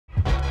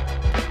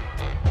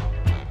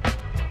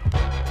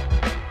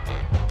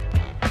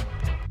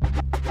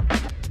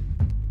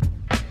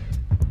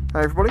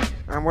Hey everybody,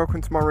 and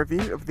welcome to my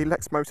review of the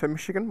Lexmoto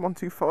Michigan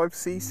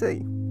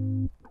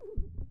 125cc.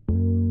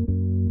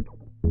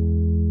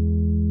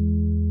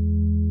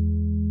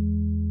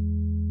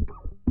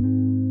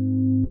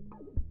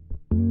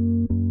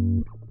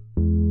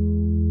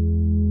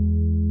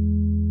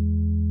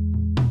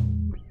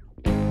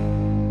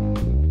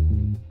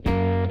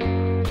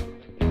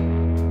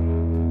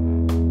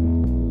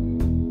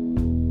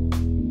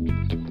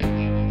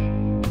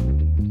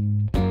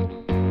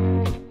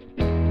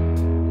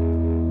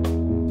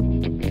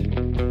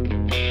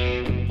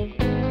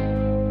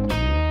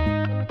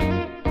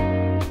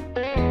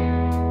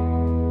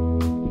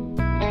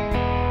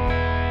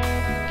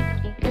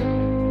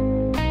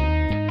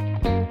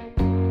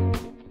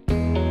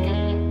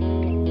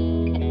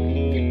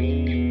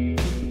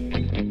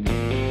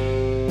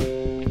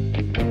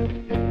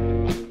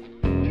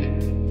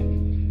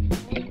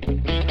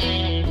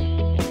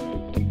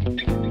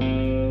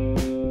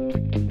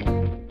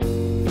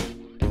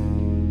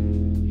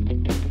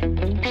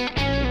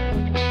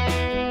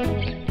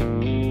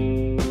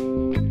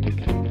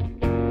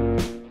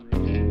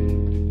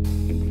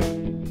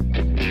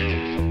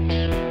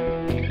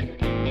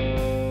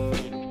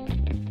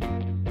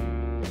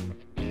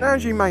 Now,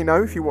 as you may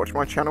know if you watch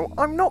my channel,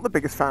 I'm not the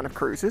biggest fan of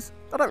cruisers.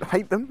 I don't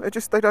hate them,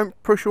 they don't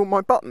push all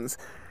my buttons.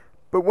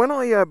 But when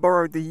I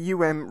borrowed the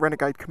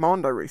Renegade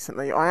Commando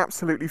recently, I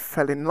absolutely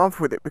fell in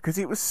love with it because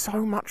it was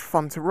so much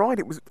fun to ride.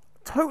 It was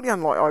totally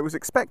unlike I was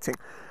expecting.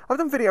 I've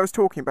done videos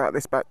talking about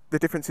this, about the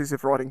differences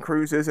of riding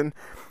cruisers and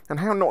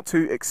how not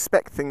to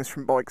expect things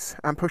from bikes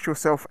and push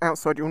yourself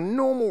outside your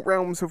normal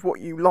realms of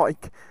what you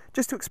like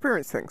just to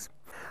experience things.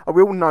 I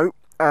will note,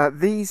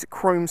 these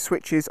chrome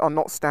switches are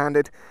not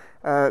standard.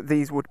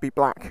 These would be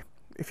black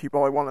if you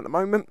buy one at the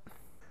moment.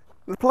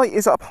 The plate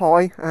is up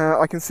high.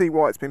 I can see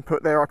why it's been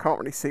put there. I can't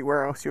really see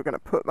where else you're going to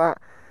put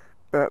that,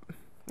 but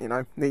you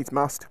know, needs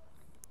must.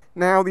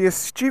 Now, the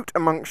astute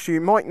amongst you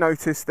might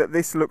notice that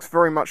this looks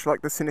very much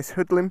like the Sinis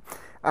Hoodlim,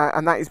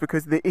 and that is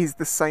because it is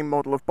the same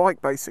model of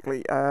bike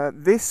basically.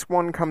 This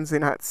one comes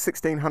in at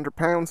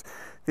 £1,600,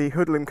 the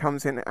Hoodlim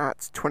comes in at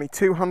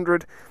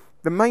 £2,200.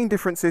 The main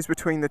differences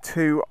between the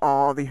two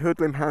are the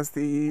Hoodlim has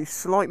the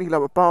slightly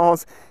lower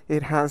bars,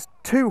 it has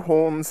two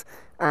horns,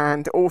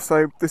 and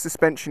also the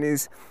suspension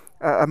is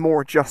a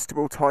more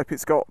adjustable type.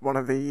 It's got one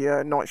of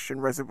the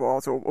nitrogen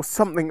reservoirs or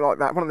something like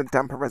that, one of the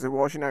damper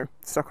reservoirs, you know,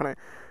 stuck on it.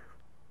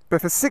 But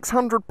for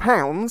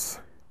 £600,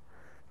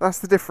 that's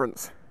the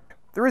difference.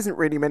 There isn't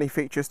really many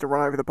features to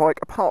run over the bike,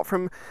 apart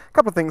from a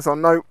couple of things I'll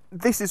note.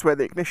 This is where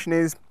the ignition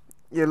is.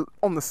 You're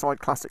on the side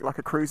classic like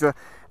a cruiser,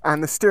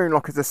 and the steering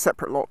lock is a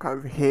separate lock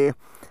over here.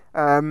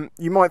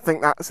 You might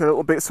think that's a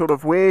little bit sort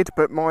of weird,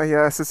 but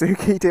my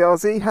Suzuki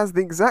DRZ has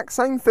the exact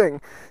same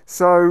thing,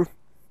 so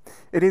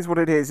it is what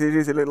it is. It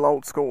is a little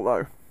old school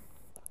though.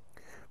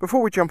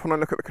 Before we jump on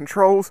and look at the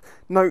controls,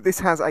 note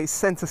this has a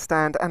centre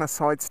stand and a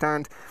side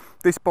stand.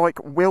 This bike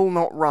will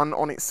not run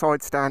on its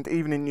side stand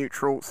even in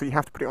neutral, so you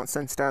have to put it on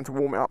centre stand to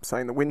warm it up, say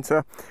in the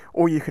winter,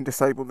 or you can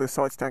disable the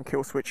side stand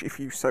kill switch if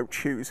you so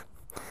choose.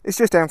 It's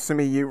just down to some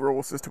EU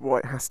rules as to why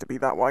it has to be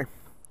that way.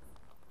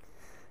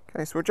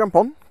 Okay, so we'll jump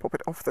on, pop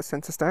it off the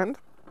centre stand.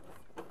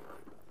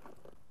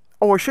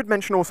 Oh, I should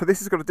mention also, this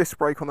has got a disc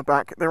brake on the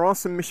back. There are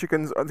some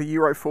Michigans, the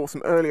Euro 4,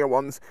 some earlier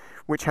ones,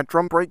 which had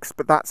drum brakes,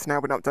 but that's now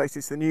been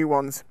updated to the new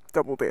ones,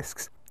 double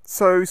discs.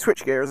 So,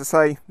 switchgear, as I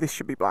say, this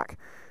should be black.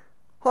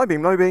 High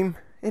beam, low beam,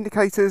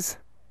 indicators,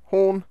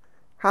 horn,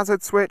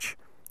 hazard switch,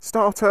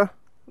 starter,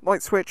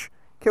 light switch,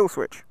 kill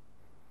switch.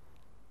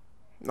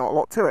 Not a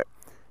lot to it.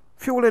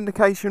 Fuel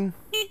indication,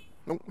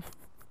 oh,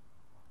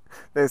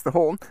 there's the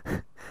horn.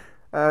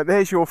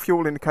 There's your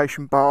fuel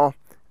indication bar.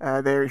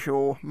 There is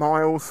your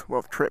miles,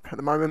 well, trip at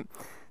the moment.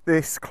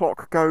 This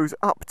clock goes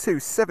up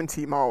to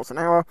 70 miles an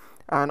hour,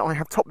 and I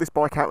have topped this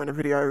bike out in a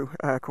video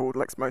called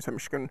Lexmoto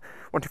Michigan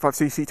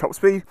 125cc top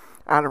speed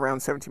at around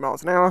 70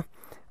 miles an hour.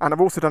 And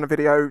I've also done a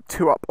video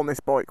 2 up on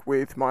this bike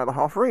with my other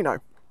half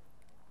Reno.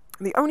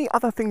 The only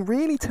other thing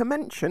really to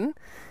mention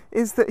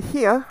is that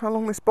here,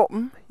 along this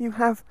bottom, you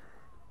have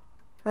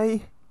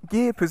a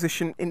gear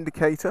position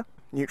indicator,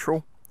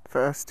 neutral,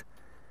 first,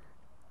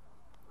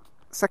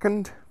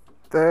 second,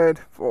 third,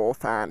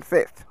 fourth and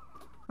fifth.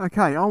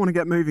 Okay, I want to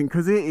get moving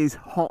because it is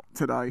hot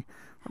today,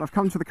 but I've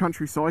come to the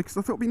countryside because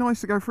I thought it'd be nice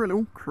to go for a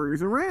little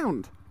cruise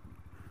around.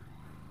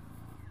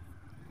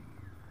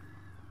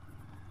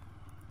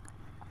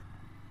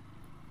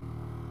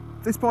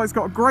 This bike's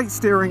got a great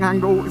steering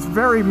angle, it's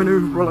very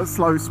manoeuvrable at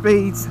slow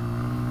speeds.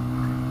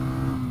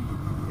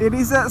 It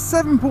is at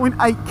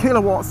 7.8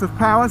 kilowatts of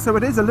power, so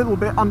it is a little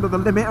bit under the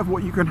limit of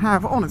what you can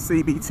have on a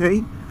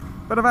CBT.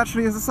 But I've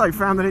actually, as I say,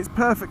 found that it's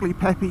perfectly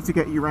peppy to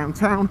get you around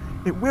town.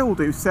 It will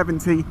do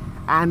 70,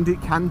 and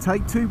it can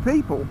take 2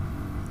 people.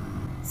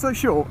 So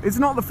sure, it's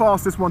not the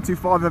fastest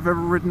 125 I've ever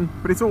ridden,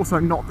 but it's also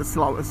not the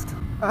slowest.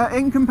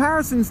 In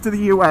comparisons to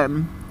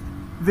the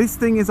this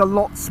thing is a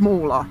lot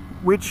smaller,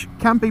 which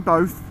can be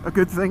both a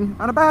good thing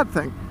and a bad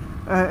thing.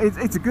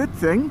 It's a good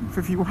thing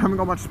if you haven't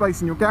got much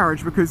space in your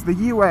garage, because the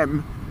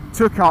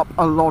took up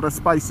a lot of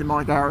space in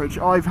my garage.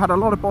 I've had a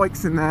lot of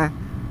bikes in there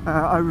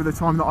over the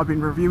time that I've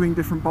been reviewing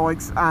different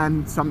bikes,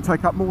 and some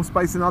take up more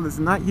space than others,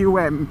 and that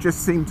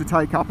just seemed to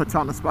take up a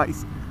ton of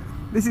space.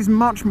 This is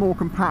much more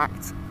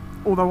compact,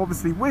 although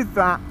obviously with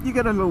that you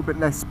get a little bit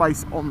less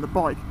space on the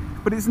bike,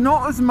 but it's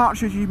not as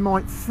much as you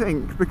might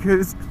think,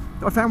 because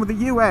I found with the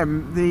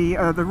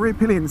the rear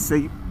pillion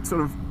seat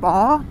sort of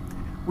bar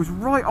was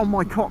right on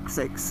my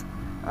coccyx,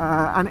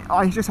 and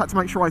I just had to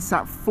make sure I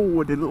sat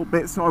forward a little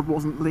bit so I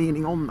wasn't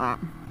leaning on that.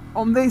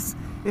 On this,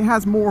 it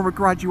has more of a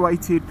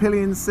graduated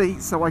pillion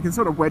seat, so I can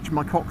sort of wedge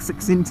my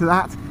coccyx into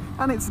that,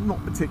 and it's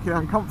not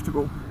particularly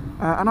uncomfortable.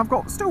 And I've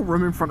got still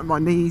room in front of my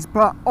knees,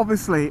 but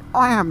obviously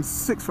I am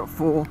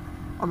 6'4".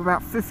 I'm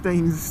about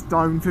 15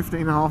 stone, 15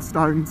 and a half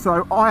stone,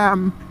 so I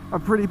am a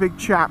pretty big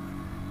chap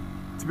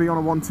to be on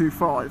a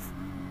 125.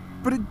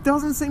 But it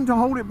doesn't seem to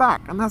hold it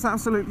back, and that's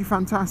absolutely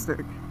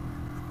fantastic.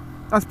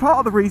 That's part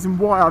of the reason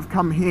why I've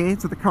come here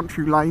to the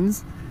country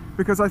lanes,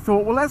 because I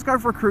thought, well, let's go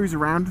for a cruise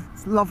around.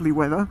 It's lovely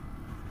weather.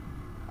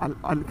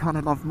 I kind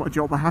of love my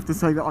job. I have to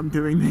say that I'm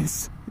doing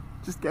this.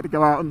 Just get to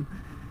go out and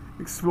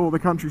explore the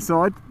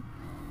countryside.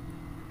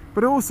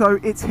 But also,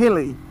 it's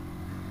hilly,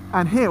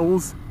 and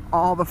hills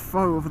are the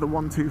foe of the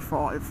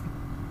 125.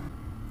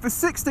 For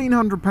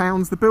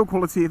 £1,600, the build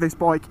quality of this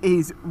bike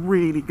is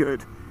really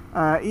good.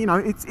 You know,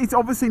 it's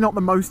obviously not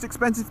the most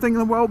expensive thing in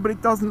the world, but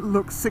it doesn't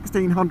look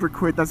 1,600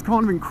 quid. That's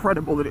kind of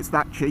incredible that it's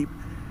that cheap.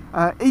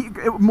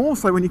 More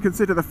so when you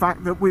consider the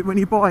fact that when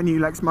you buy a new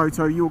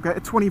Lexmoto, you'll get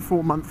a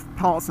 24-month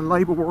parts and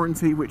labour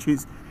warranty, which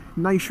is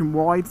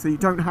nationwide, so you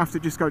don't have to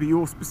just go to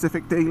your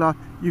specific dealer.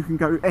 You can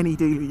go any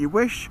dealer you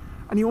wish,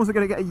 and you're also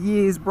going to get a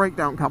year's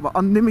breakdown cover,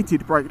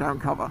 unlimited breakdown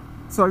cover.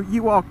 So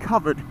you are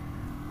covered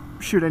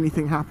should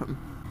anything happen.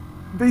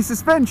 The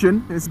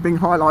suspension, is being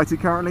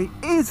highlighted currently,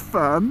 is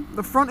firm.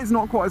 The front is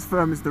not quite as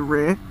firm as the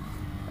rear.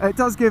 It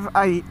does give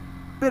a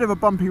bit of a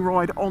bumpy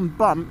ride on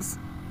bumps,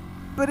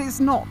 but it's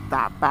not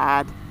that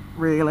bad,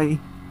 really.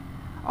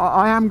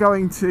 I am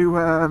going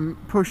to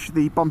push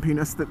the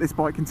bumpiness that this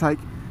bike can take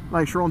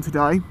later on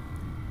today.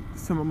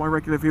 Some of my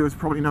regular viewers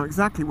probably know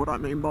exactly what I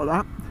mean by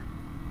that.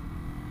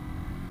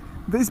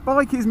 This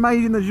bike is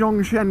made in the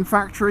Zhongshan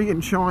factory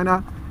in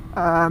China.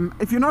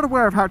 If you're not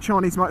aware of how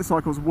Chinese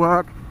motorcycles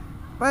work,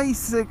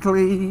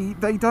 basically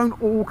they don't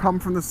all come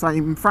from the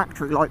same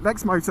factory. Like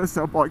Lexmoto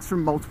sell bikes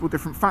from multiple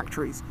different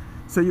factories,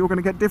 so you're going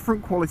to get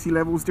different quality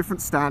levels,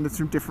 different standards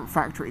from different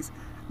factories.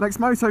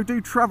 Lexmoto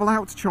do travel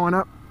out to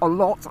China a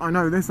lot. I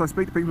know this, I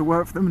speak to people who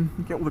work for them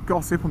and get all the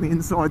gossip on the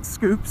inside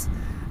scoops.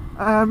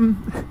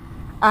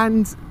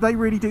 And they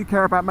really do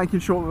care about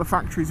making sure that the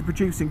factories are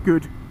producing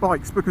good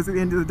bikes, because at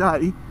the end of the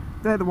day,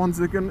 they're the ones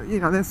that are going to,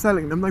 you know, they're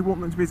selling them, they want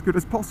them to be as good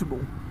as possible.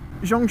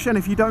 Zhongshan,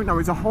 if you don't know,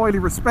 is a highly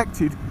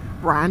respected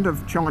brand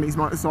of Chinese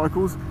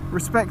motorcycles,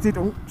 respected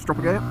for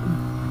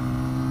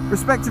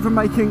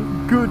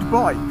making good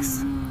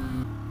bikes.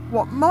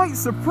 What might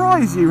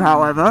surprise you,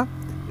 however,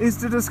 is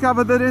to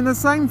discover that in the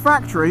same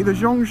factory, the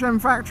Zhongshan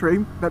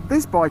factory that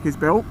this bike is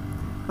built,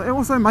 they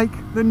also make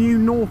the new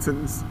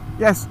Nortons.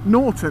 Yes,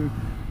 Norton,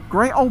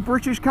 great old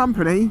British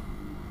company,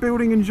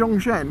 building in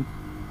Zhongshan.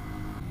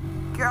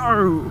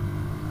 Go!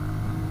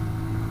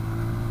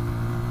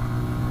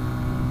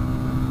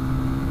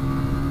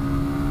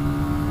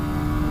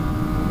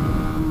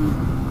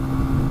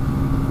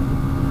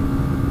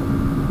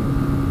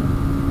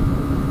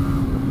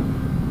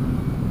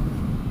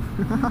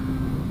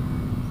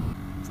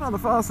 It's not the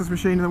fastest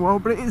machine in the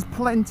world, but it is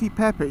plenty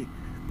peppy.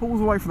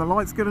 Pulls away from the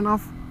lights good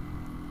enough.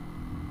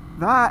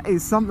 That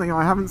is something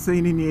I haven't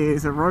seen in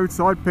years, a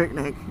roadside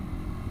picnic.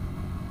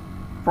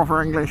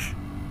 Proper English.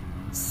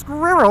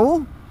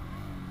 Squirrel?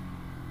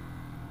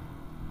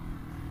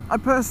 I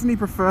personally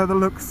prefer the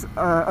looks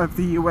of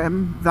the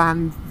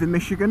than the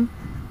Michigan.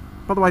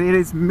 By the way, it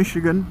is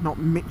Michigan, not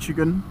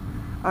Michigan.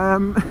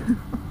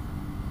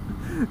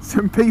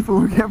 Some people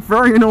will get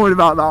very annoyed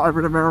about that over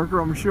in America,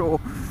 I'm sure.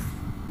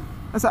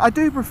 So I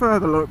do prefer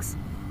the looks,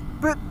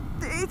 but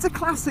it's a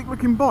classic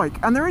looking bike.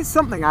 And there is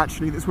something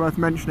actually that's worth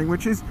mentioning,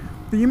 which is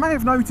that you may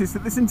have noticed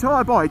that this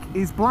entire bike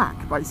is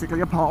black,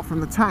 basically, apart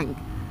from the tank.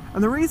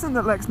 And the reason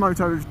that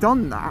Lexmoto has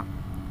done that,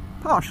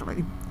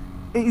 partially,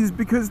 is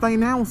because they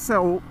now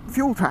sell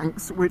fuel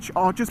tanks which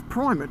are just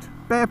primered,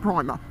 bare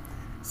primer.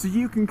 So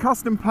you can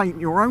custom paint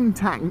your own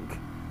tank,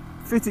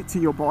 fit it to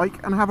your bike,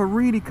 and have a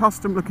really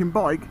custom looking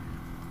bike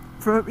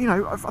for, you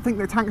know, I think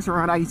the tank's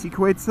around 80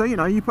 quid, so, you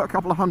know, you put a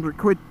couple of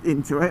 £100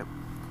 into it.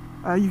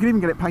 You can even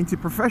get it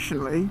painted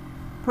professionally,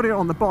 put it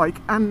on the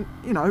bike, and,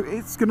 you know,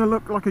 it's going to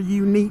look like a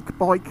unique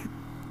bike,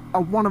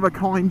 a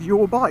one-of-a-kind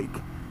your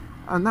bike.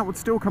 And that would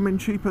still come in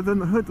cheaper than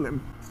the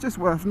Hoodlim. It's just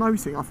worth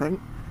noting, I think.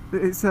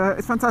 It's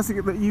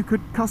fantastic that you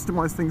could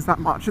customise things that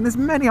much, and there's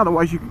many other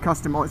ways you can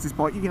customise this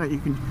bike. You know, you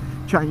can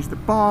change the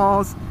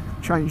bars,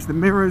 change the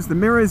mirrors. The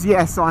mirrors,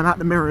 yes, I'm at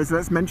the mirrors,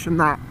 let's mention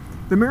that.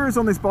 The mirrors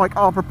on this bike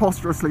are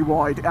preposterously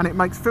wide, and it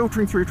makes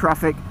filtering through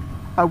traffic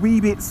a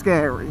wee bit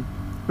scary,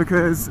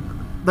 because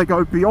they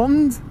go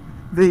beyond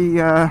the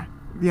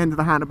end of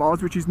the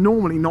handlebars, which is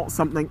normally not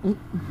something...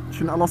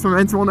 shouldn't have lost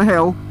momentum on the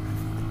hill.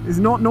 is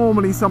not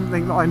normally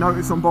something that I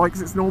notice on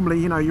bikes. It's normally,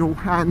 you know, your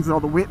hands are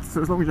the width,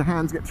 so as long as your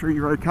hands get through,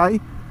 you're okay.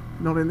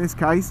 Not in this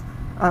case.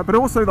 But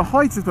also the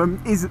height of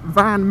them is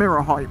van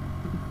mirror height.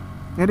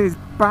 It is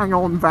bang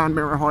on van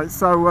mirror height.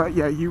 So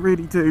yeah, you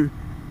really do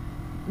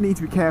need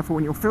to be careful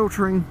when you're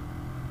filtering,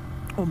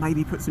 or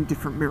maybe put some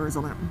different mirrors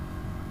on it.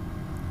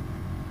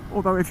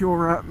 Although if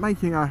you're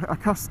making a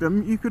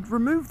custom, you could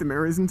remove the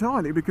mirrors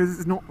entirely because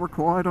it's not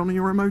required on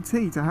your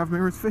MOT to have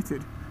mirrors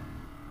fitted.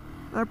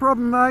 No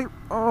problem, mate.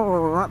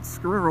 Oh, that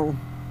squirrel.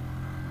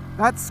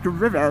 That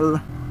squirrel.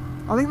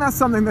 I think that's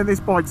something that this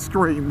bike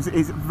screams,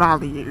 is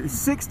value.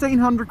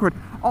 1,600 quid.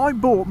 I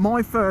bought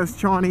my first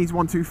Chinese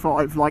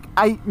 125 like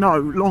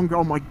longer.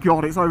 Oh my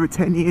god, it's over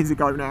 10 years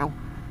ago now.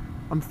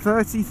 I'm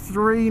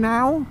 33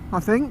 now, I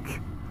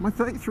think. Am I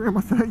 33 or am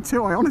I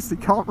 32? I honestly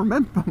can't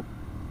remember.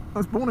 I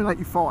was born in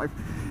 85.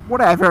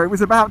 Whatever, it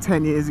was about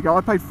 10 years ago.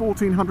 I paid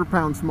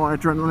 £1,400 for my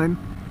adrenaline.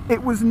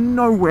 It was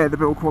nowhere the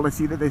build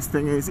quality that this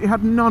thing is. It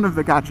had none of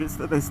the gadgets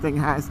that this thing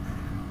has.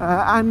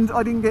 And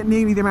I didn't get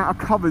nearly the amount of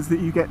covers that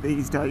you get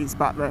these days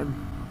back then.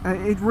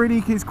 It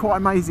really is quite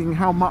amazing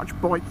how much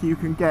bike you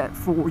can get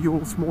for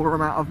your smaller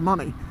amount of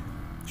money.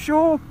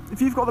 Sure,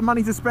 if you've got the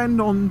money to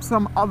spend on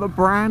some other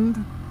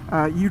brand,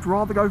 you'd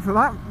rather go for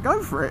that,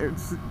 go for it.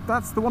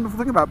 That's the wonderful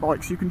thing about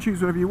bikes, you can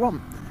choose whatever you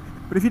want.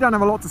 But if you don't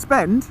have a lot to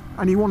spend,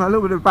 and you want a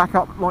little bit of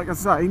backup, like I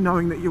say,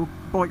 knowing that your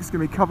bike's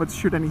going to be covered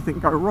should anything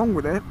go wrong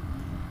with it,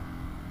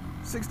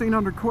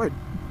 1,600 quid.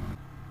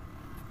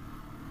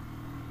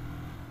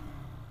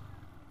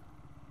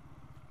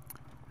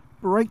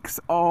 Brakes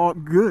are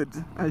good,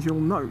 as you'll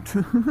note.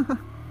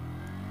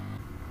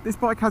 This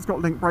bike has got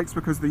link brakes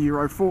because of the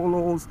Euro 4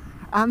 laws,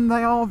 and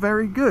they are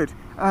very good.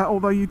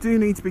 Although you do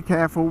need to be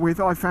careful with,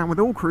 I found with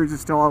all cruiser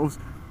styles,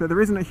 that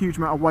there isn't a huge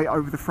amount of weight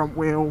over the front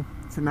wheel.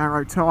 It's a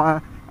narrow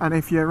tyre, and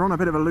if you're on a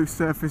bit of a loose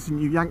surface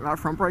and you yank that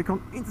front brake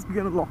on, it's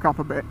going to lock up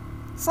a bit.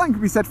 Same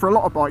can be said for a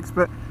lot of bikes,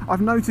 but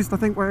I've noticed, I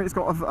think, where it's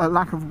got a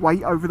lack of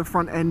weight over the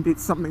front end,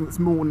 it's something that's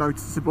more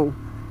noticeable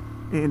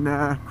in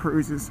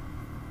cruisers.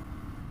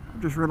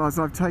 I've just realised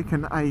I've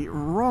taken a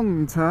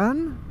wrong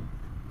turn,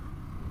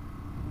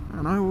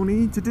 and I will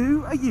need to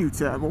do a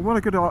U-turn. Well, what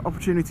a good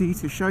opportunity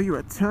to show you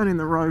a turn in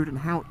the road and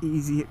how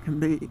easy it can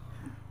be.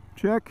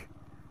 Check.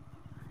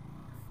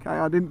 Okay,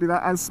 I didn't do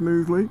that as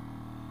smoothly.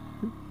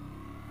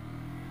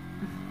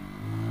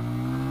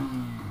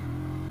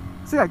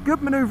 So yeah, good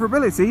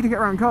manoeuvrability to get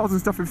around cars and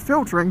stuff with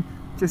filtering,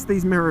 just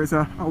these mirrors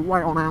are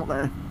way on out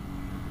there.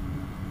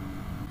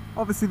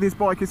 Obviously this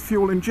bike is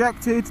fuel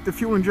injected, the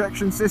fuel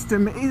injection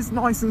system is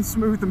nice and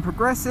smooth and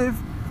progressive,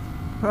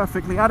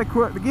 perfectly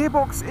adequate. The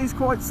gearbox is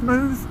quite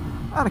smooth,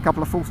 and a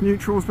couple of false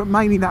neutrals, but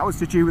mainly that was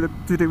to do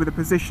with the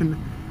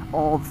position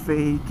of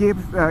the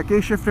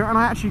gear shifter, and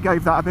I actually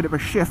gave that a bit of a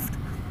shift,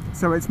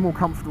 so it's more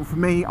comfortable for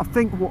me. I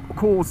think what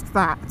caused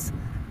that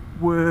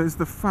was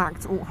the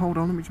fact, oh hold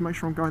on, let me just make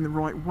sure I'm going the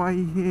right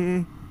way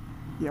here.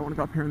 Yeah, I want to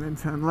go up here and then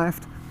turn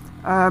left.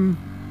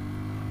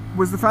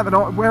 Was the fact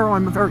that where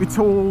I'm very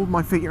tall,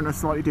 my feet are in a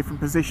slightly different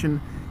position,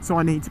 so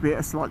I need to be at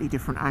a slightly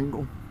different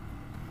angle.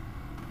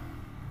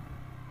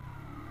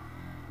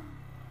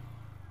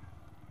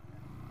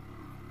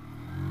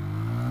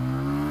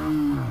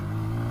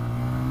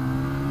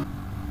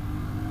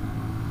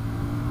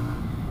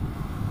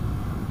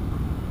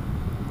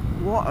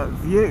 What a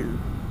view,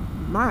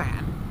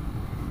 man.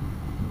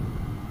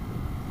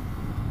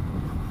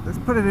 Let's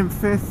put it in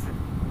fifth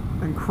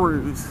and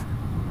cruise.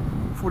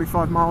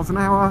 45 miles an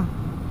hour.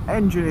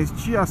 Engine is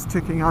just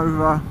ticking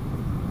over.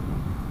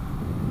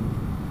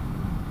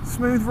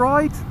 Smooth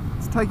ride.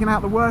 It's taken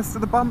out the worst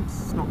of the bumps.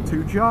 It's not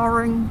too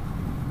jarring.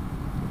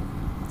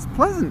 It's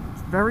pleasant.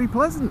 It's very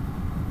pleasant.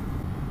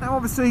 Now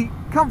obviously,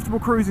 comfortable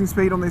cruising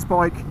speed on this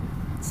bike,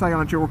 say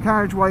on a dual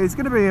carriageway, is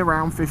going to be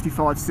around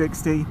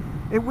 55-60.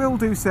 It will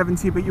do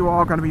 70, but you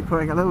are going to be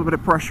putting a little bit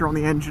of pressure on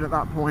the engine at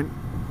that point.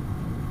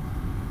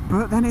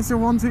 But then it's a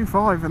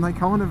 125 and they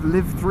kind of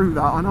live through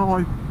that. I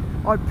know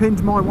I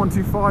pinned my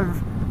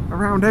 125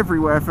 around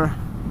everywhere for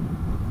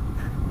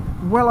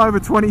well over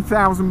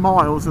 20,000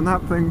 miles and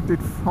that thing did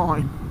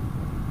fine.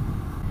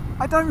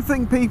 I don't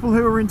think people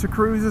who are into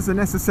cruisers are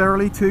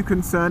necessarily too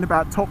concerned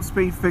about top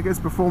speed figures,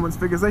 performance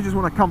figures. They just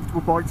want a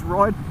comfortable bike to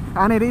ride,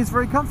 and it is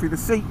very comfy. The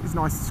seat is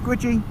nice and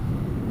squidgy.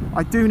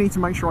 I do need to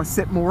make sure I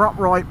sit more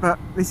upright, but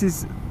this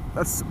is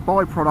a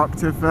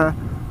byproduct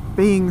of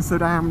being so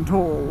damn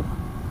tall.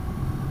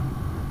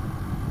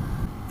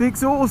 The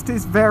exhaust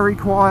is very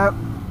quiet,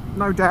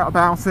 no doubt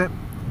about it.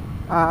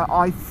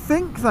 I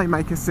think they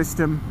make a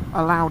system,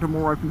 a louder,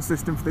 more open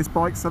system for this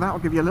bike, so that will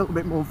give you a little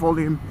bit more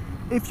volume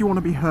if you want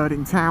to be heard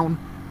in town,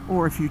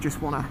 or if you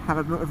just want to have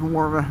a bit of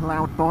more of a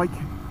loud bike.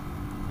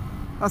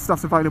 That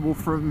stuff's available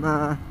from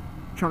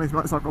Chinese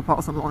motorcycle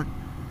parts online.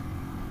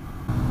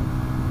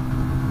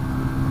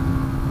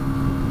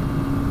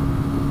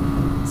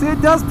 See,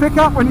 it does pick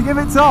up when you give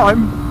it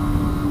time.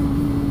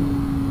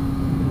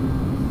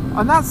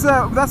 And that's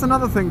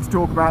another thing to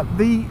talk about,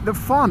 the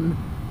fun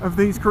of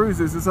these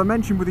cruisers, as I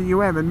mentioned with the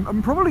UM,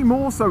 and probably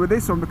more so with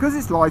this one, because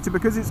it's lighter,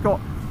 because it's got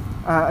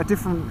a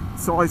different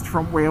sized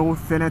front wheel,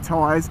 thinner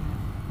tyres.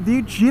 The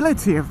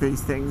agility of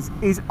these things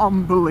is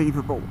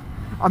unbelievable.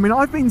 I mean,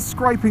 I've been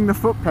scraping the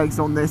foot pegs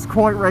on this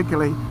quite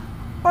regularly,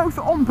 both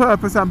on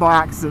purpose and by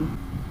accident.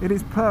 It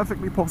is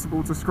perfectly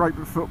possible to scrape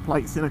the foot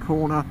plates in a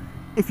corner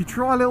if you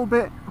try a little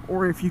bit,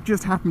 or if you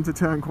just happen to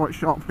turn quite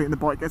sharply and the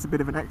bike gets a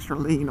bit of an extra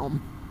lean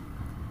on.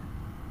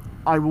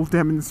 I will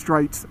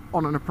demonstrate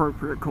on an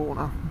appropriate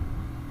corner.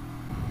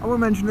 I will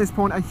mention at this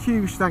point a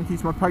huge thank you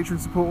to my Patreon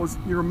supporters.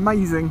 You're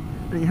amazing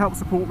and you help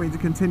support me to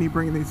continue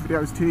bringing these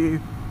videos to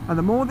you. And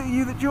the more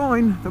that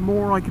join, the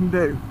more I can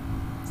do.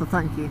 So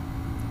thank you.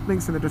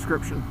 Links in the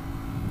description.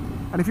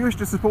 And if you wish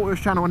to support this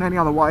channel in any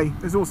other way,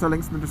 there's also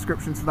links in the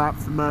description for that,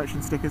 for merch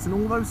and stickers and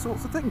all those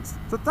sorts of things.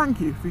 So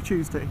thank you if you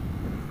choose to. You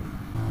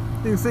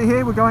can see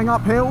here we're going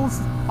up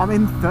hills. I'm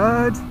in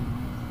third.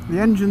 The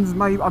engine's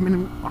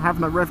I have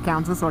no rev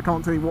counter, so I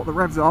can't tell you what the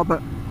revs are,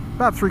 but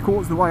about 3/4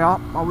 of the way up,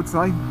 I would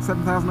say.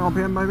 7,000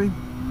 RPM maybe.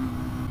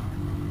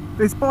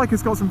 This bike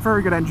has got some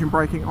very good engine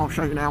braking. I'll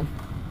show you now.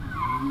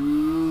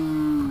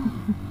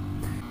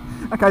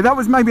 Okay, that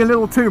was maybe a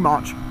little too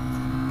much,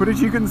 but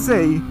as you can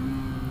see,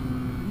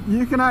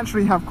 you can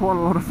actually have quite a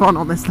lot of fun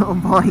on this little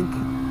bike.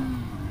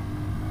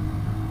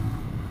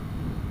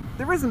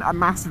 There isn't a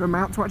massive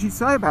amount to actually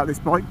say about this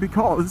bike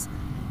because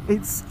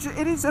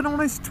it is an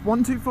honest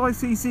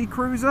 125cc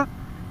cruiser.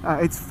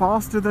 It's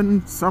faster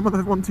than some of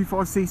the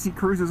 125cc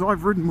cruisers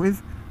I've ridden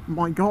with.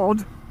 My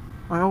god.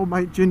 My old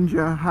mate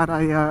Ginger had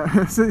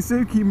a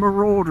Suzuki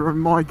Marauder and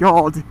my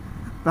god,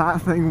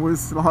 that thing was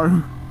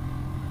slow.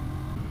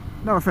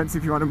 No offence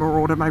if you own a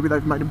Marauder, maybe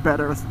they've made them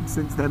better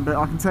since then, but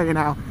I can tell you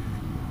now,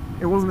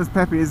 it wasn't as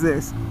peppy as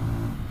this.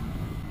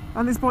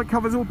 And this bike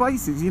covers all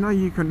bases. You know,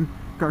 you can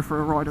go for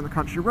a ride on the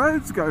country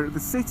roads, go to the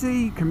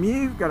city,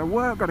 commute, go to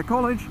work, go to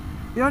college.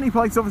 The only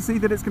place obviously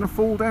that it's going to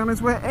fall down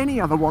is where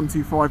any other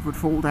 125 would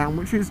fall down,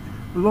 which is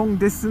long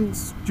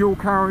distance, dual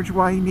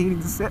carriageway, needing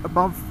to sit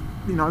above,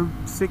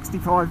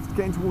 65,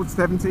 getting towards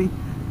 70.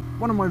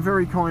 One of my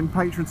very kind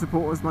patron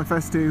supporters, my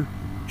Festu,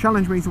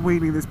 challenged me to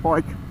wheelie this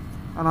bike,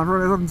 and I've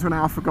run it up into an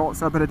hour, forgot,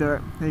 so I better do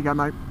it. There you go,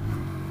 mate.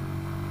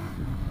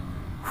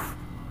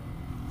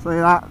 See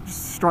that?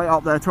 Just straight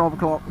up there, 12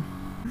 o'clock.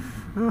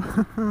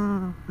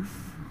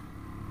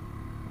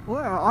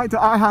 Well,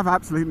 I have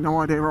absolutely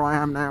no idea where I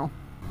am now.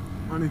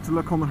 I need to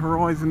look on the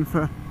horizon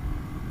for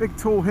big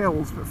tall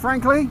hills, but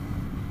frankly,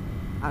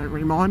 I don't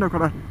really mind. I've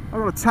got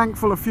a tank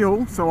full of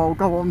fuel, so I'll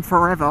go on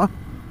forever.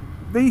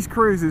 These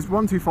cruisers,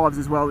 125s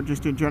as well,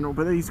 just in general,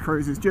 but these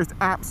cruisers just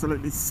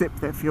absolutely sip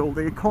their fuel.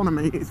 The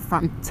economy is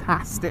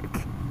fantastic.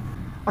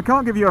 I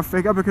can't give you a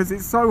figure because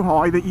it's so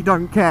high that you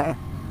don't care.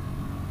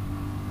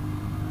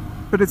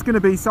 But it's going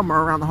to be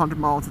somewhere around the 100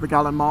 mile to the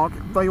gallon mark.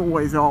 They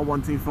always are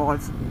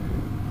 125s.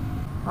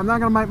 I'm now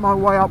going to make my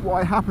way up what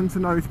I happen to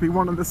know to be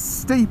one of the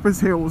steepest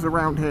hills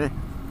around here.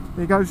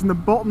 It goes from the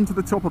bottom to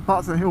the top of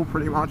Butser Hill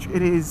pretty much.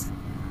 It is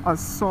a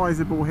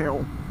sizable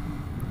hill.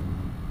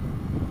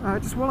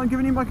 Just while I'm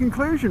giving you my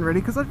conclusion really,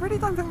 because I really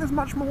don't think there's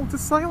much more to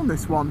say on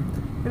this one.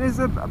 It is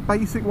a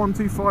basic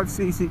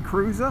 125cc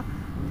cruiser.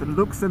 The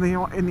looks in the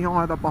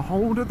eye of the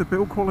beholder. The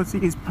build quality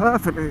is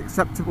perfectly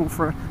acceptable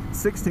for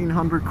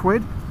 1,600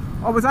 quid.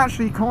 I was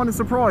actually kind of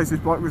surprised this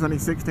bike was only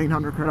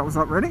 1,600 quid. I was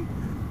like, really?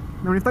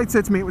 I mean, if they'd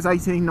said to me it was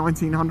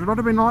 1,900, I'd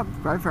have been like,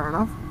 okay, fair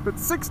enough. But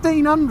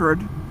 1,600?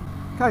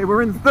 Okay,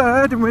 we're in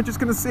third, and we're just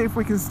going to see if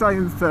we can stay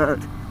in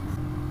third.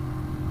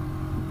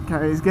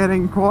 Okay, it's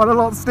getting quite a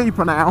lot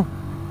steeper now.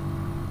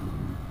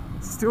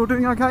 Still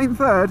doing okay in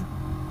third.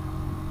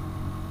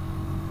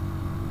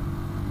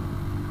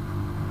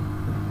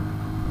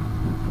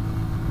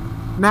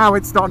 Now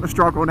it's starting to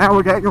struggle. Now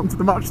we're getting onto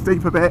the much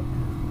steeper bit.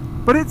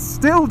 But it's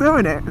still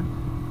doing it.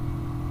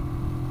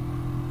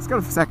 Let's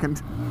go for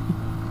second.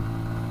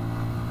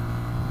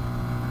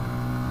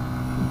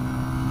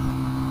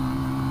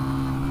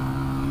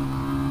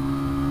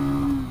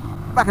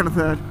 Back in the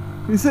third.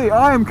 You see,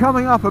 I am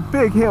coming up a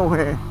big hill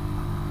here.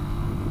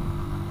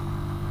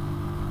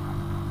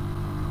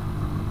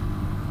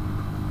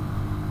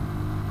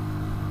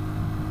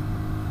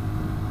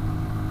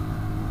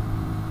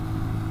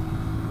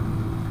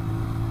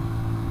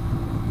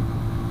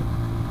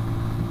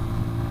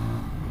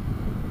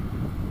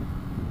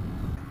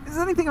 Is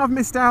there anything I've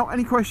missed out?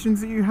 Any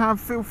questions that you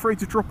have, feel free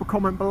to drop a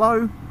comment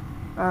below.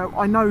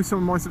 I know some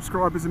of my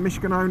subscribers are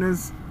Michigan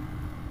owners.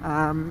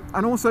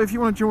 And also, if you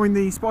want to join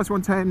the Spice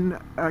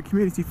 110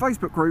 community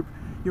Facebook group,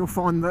 you'll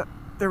find that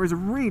there is a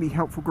really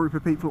helpful group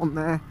of people on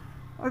there,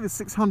 over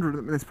 600 of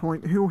them at this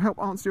point, who will help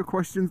answer your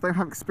questions. They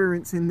have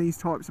experience in these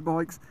types of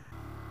bikes.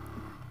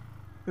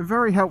 A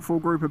very helpful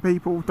group of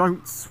people.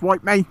 Don't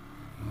swipe me.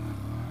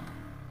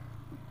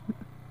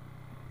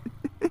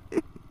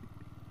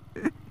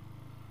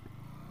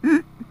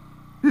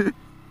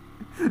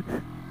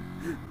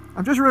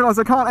 I've just realised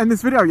I can't end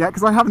this video yet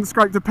because I haven't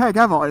scraped a peg,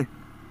 have I?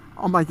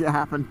 I'll make it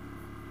happen.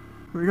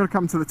 We've got to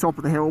come to the top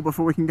of the hill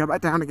before we can go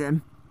back down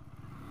again.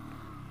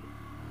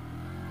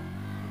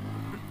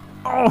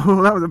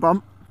 Oh, that was a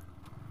bump.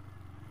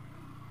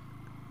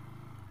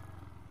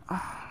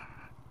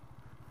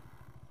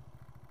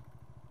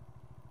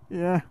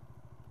 Yeah.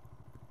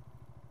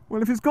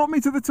 Well, if it's got me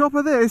to the top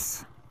of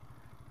this,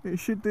 it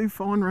should do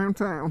fine round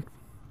town.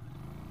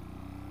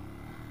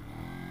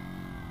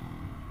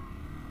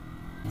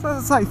 So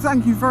as I say,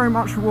 thank you very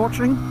much for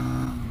watching.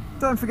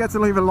 Don't forget to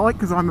leave a like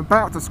because I'm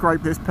about to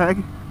scrape this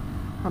peg.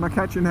 And I'll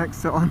catch you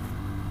next time.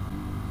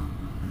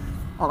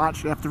 I'll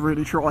actually have to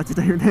really try to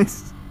do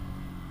this.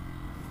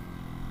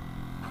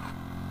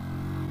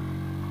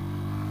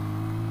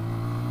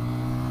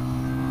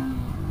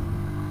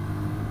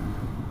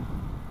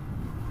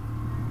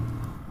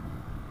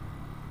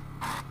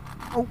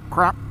 Oh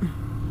crap.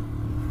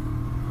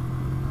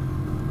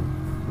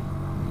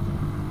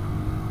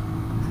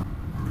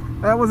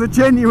 That was a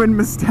genuine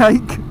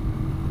mistake.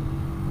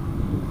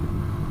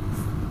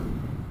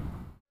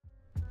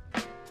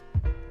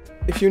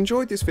 If you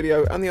enjoyed this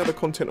video and the other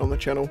content on the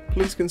channel,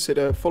 please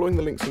consider following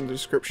the links in the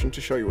description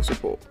to show your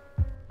support.